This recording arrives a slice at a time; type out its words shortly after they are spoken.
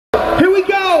Here we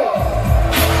go.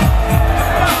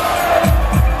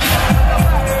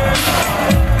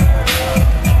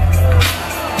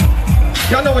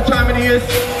 Y'all know what time it is?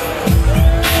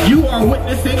 You are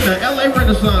witnessing the LA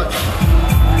Renaissance.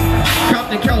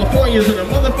 Compton, California's in a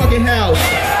motherfucking house.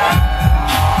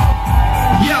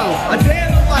 Yo, a day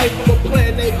in the life of a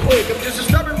player named Quik. I'm just a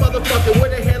stubborn motherfucker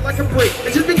with a head like a brick.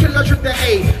 And just because I tricked the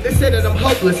A, they say that I'm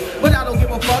hopeless. But I don't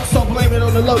give a fuck, so blame it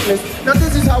on the locusts. Now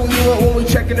this is how we do it when we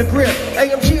check in the grip.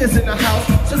 AMG is in the house,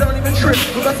 so don't even trip.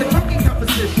 We're about to fucking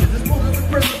competition. It's more than a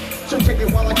prison. So check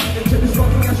it while I get into this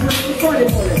fucking ass ring. Friday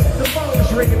morning, the phone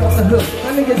is ringing off the hook.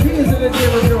 My nigga G is in the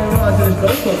gym and doing runs in his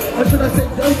notebook. Or should I say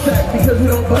don't sack, because we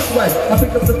don't bust right. I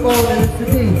pick up the phone and it's the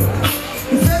D.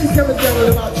 He said he's coming down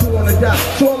with about 2 on the dot.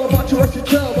 So I'm about to rush your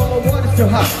tub, all the water's too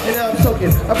hot. And now I'm soaking.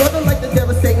 A brother like the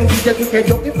devastating DJ Quik.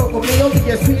 Don't get fuck with me on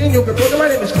ESPN, you'll get brother. My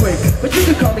name is Quik, but you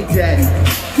can call me Daddy.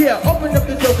 Yeah, open up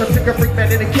the door, cause stick a freak man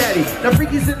in a caddy. Now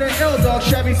Freaky's in the L, dog,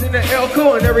 Chavy's in the L,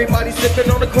 cool, and everybody sipping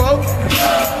on the quote.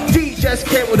 D just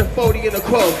came with a 40 in a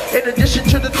quote. In addition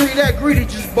to the 3 that Greedy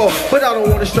just bought. But I don't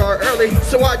want to start early,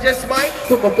 so I just might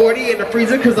put my 40 in the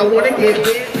freezer, cause I want to get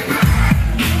it.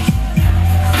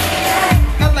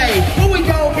 Where we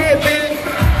gon' get big?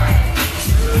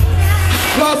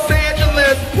 Los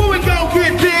Angeles, where we gon'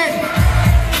 get big?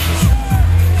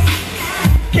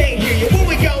 Can't hear you, where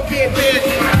we gon' get big?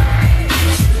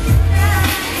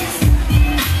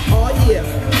 Oh yeah,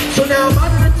 so now I'm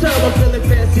out of the tub, I'm feeling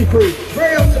fancy free.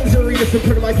 Ray on some Zaritas and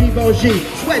put in my GIBBS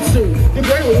sweatsuit, the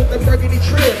gray one with the burgundy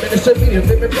trim. And it's a medium,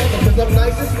 fit me proper cause I'm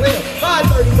nice and slim.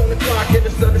 5:30's on the clock and the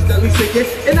sun is steadily sinking.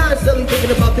 And I'm steadily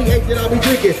thinking about the 8 that I'll be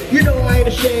drinking. You know I ain't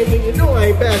ashamed and you know I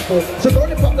ain't bashful. So go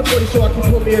and pop the 40 so I can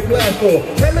pull me a glass full.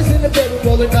 Hammers in the bedroom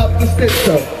rolling up the stick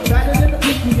so. Batter than the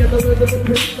pinky and the rhythm of the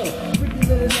pistol. Freaky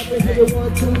minutes up and hit it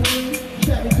 1, 2, 3.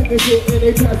 Shabby took a hit and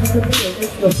they pass it to me.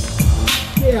 It's the,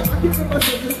 yeah, I give it my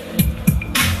sister.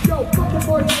 Yo, fuck the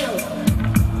boy down.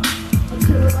 I'm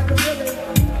chilling like a villain.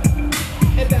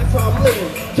 And that's how I'm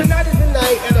living. Tonight is the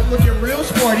night and I'm looking real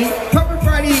sporty. Perfect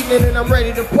Friday evening and I'm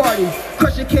ready to party.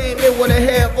 Crusher came in with a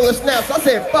handful of snaps. I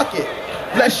said, fuck it,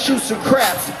 let's shoot some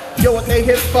craps. Yo, what they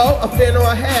hit for? A fin or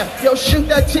a half. Yo, shoot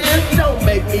that 10, don't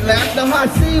make me laugh. Now I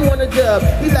see you want a dub.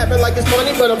 He laughing like it's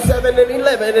funny, but I'm 7 and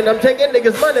 11 and I'm taking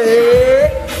niggas' money.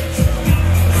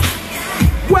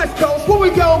 West Coast, where we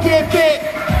gon' get bit?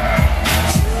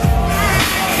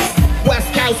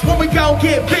 West Coast, where we gon'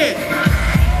 get bit?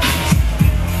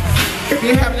 If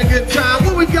you're having a good time,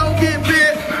 where we gon' get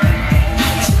bit?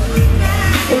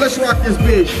 Well, let's rock this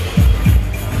bitch.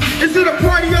 Is it a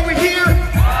party over here?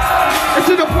 Is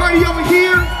it a party over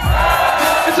here?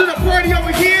 Is it a party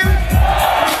over here?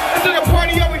 Is it a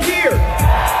party over here?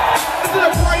 Is it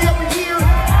a party over here?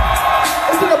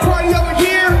 Is it a party over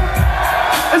here?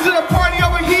 Is it a party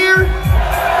over here?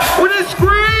 With a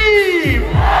scream!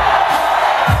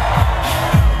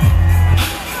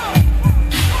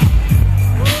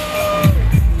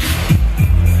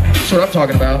 That's what I'm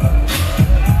talking about.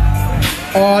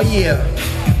 Oh yeah.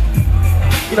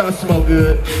 You know I smoke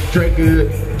good, drink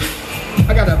good.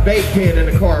 I got a vape pen in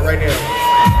the car right now.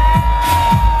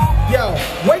 Yo,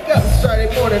 wake up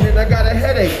Saturday morning and I got a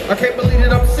headache. I can't believe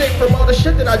that I'm sick from all the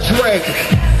shit that I drank.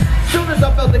 Soon as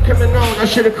I felt it coming on, I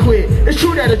should've quit. It's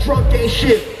true that a drunk ain't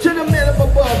shit. To the man up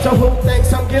above, to whom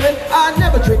thanks I'm giving, I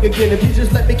never drink again if you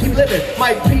just let me keep living.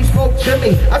 Mike P spoke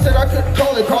Jimmy. I said I couldn't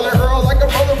call it Earl like a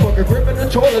motherfucker. Gripping the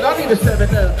toilet, I need a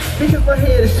 7-up. Because my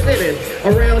head is spinning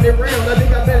around and round. I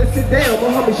think I better sit down. My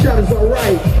homie shot is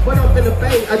alright. But I'm finna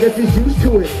faint, I guess he's used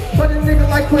to it. But a nigga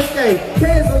like Quik ain't.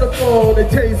 Hands on the phone and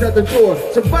Teddy's at the door.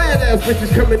 Some fine ass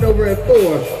bitches coming over at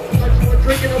 4.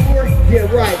 Drinking no more? Yeah,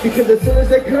 right, because as soon as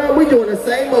they come, we doing the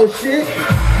same old shit.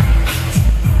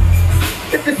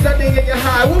 If it's Sunday and you're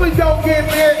high, where we gon' get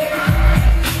bit?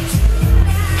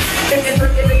 If you're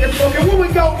drinking and you're smoking, where we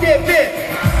gon' get bit?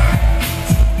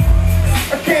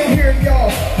 I can't hear y'all.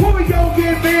 Where we gon'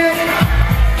 get bit?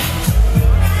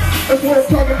 That's what I'm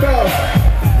talking about.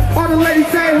 All the ladies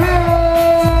say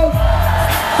ho!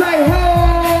 Say ho!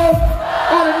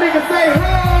 All the niggas say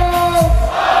ho!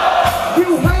 You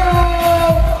ho!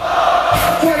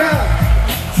 What up?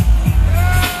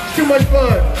 It's too much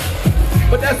fun,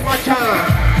 but that's my time.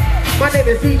 My name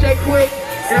is DJ Quik,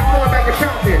 and I'm going back to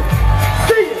Compton.